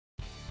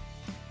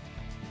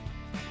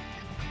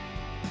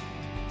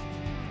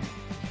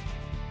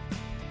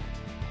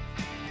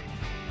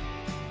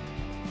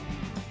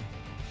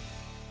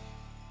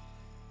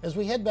As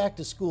we head back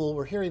to school,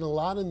 we're hearing a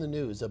lot in the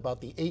news about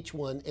the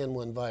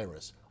H1N1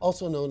 virus,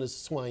 also known as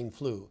swine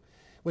flu.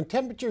 When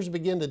temperatures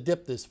begin to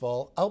dip this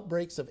fall,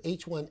 outbreaks of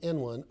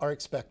H1N1 are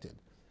expected.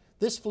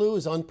 This flu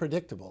is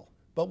unpredictable,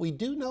 but we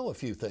do know a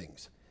few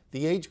things.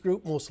 The age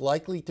group most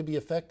likely to be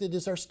affected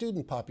is our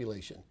student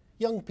population,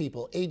 young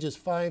people ages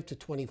 5 to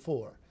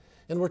 24.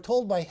 And we're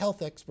told by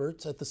health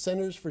experts at the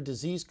Centers for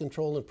Disease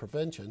Control and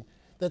Prevention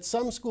that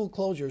some school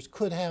closures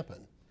could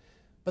happen.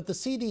 But the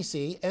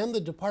CDC and the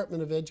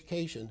Department of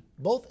Education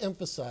both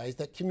emphasize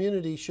that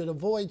communities should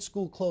avoid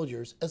school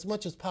closures as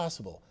much as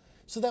possible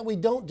so that we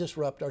don't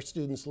disrupt our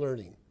students'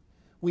 learning.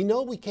 We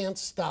know we can't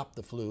stop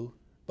the flu,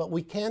 but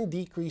we can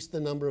decrease the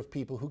number of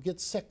people who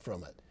get sick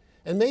from it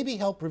and maybe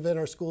help prevent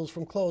our schools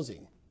from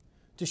closing.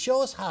 To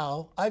show us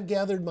how, I've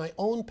gathered my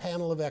own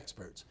panel of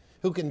experts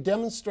who can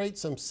demonstrate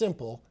some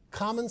simple,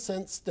 common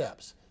sense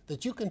steps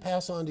that you can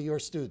pass on to your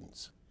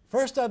students.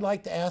 First, I'd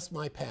like to ask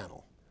my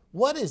panel,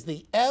 what is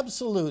the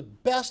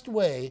absolute best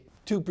way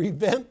to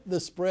prevent the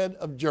spread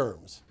of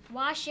germs?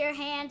 Wash your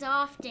hands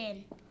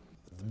often.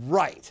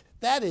 Right.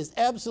 That is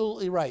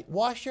absolutely right.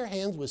 Wash your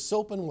hands with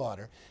soap and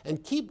water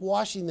and keep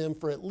washing them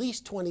for at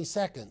least 20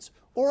 seconds,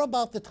 or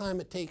about the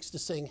time it takes to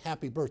sing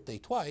Happy Birthday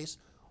twice,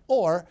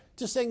 or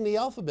to sing the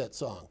alphabet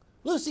song.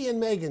 Lucy and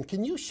Megan,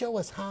 can you show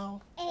us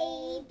how?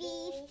 A,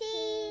 B,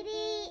 C, D,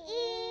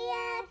 E,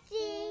 F, G,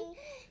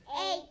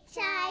 H,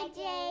 I,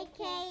 J,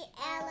 K,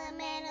 L, M,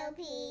 N, O,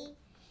 P,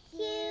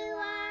 Q,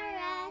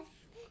 R, S,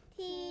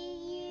 T,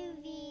 U,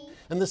 V.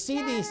 And the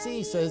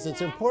CDC says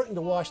it's important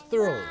to wash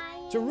thoroughly,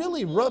 to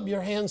really rub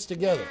your hands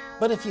together.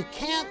 But if you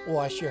can't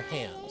wash your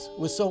hands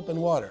with soap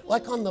and water,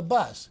 like on the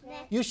bus,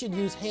 you should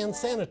use hand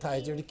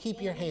sanitizer to keep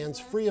your hands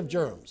free of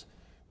germs.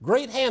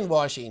 Great hand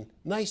washing.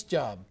 Nice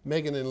job,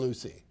 Megan and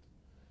Lucy.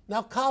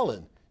 Now,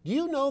 Colin, do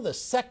you know the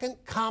second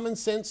common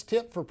sense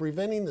tip for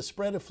preventing the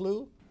spread of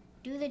flu?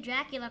 Do the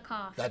Dracula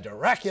cough. The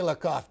Dracula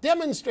cough.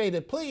 Demonstrate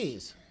it,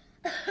 please.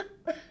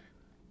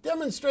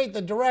 Demonstrate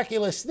the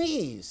Dracula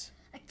sneeze.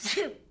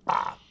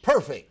 Ah,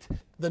 perfect.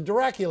 The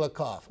Dracula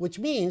cough, which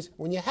means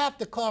when you have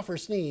to cough or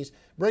sneeze,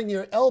 bring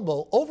your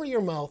elbow over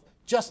your mouth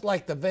just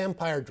like the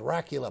vampire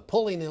Dracula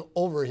pulling it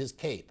over his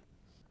cape.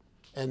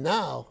 And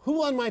now,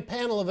 who on my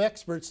panel of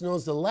experts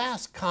knows the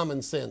last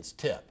common sense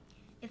tip?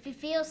 If you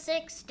feel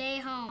sick, stay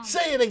home.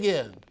 Say it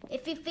again.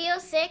 If you feel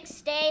sick,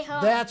 stay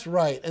home. That's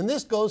right, and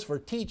this goes for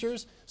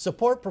teachers,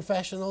 support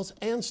professionals,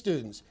 and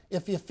students.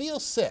 If you feel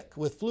sick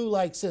with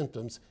flu-like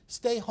symptoms,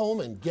 stay home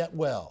and get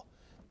well.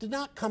 Do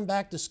not come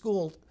back to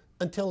school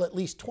until at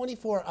least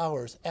 24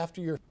 hours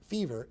after your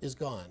fever is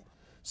gone.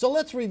 So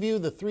let's review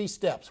the 3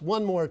 steps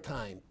one more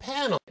time.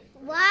 Panel.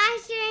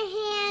 Wash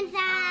your hands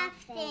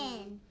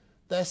often.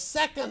 The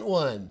second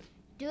one.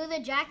 Do the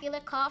Dracula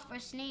cough or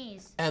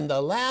sneeze. And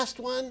the last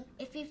one.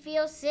 If you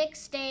feel sick,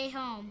 stay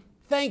home.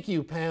 Thank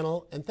you,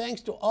 panel, and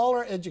thanks to all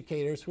our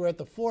educators who are at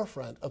the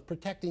forefront of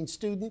protecting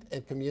student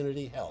and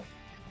community health.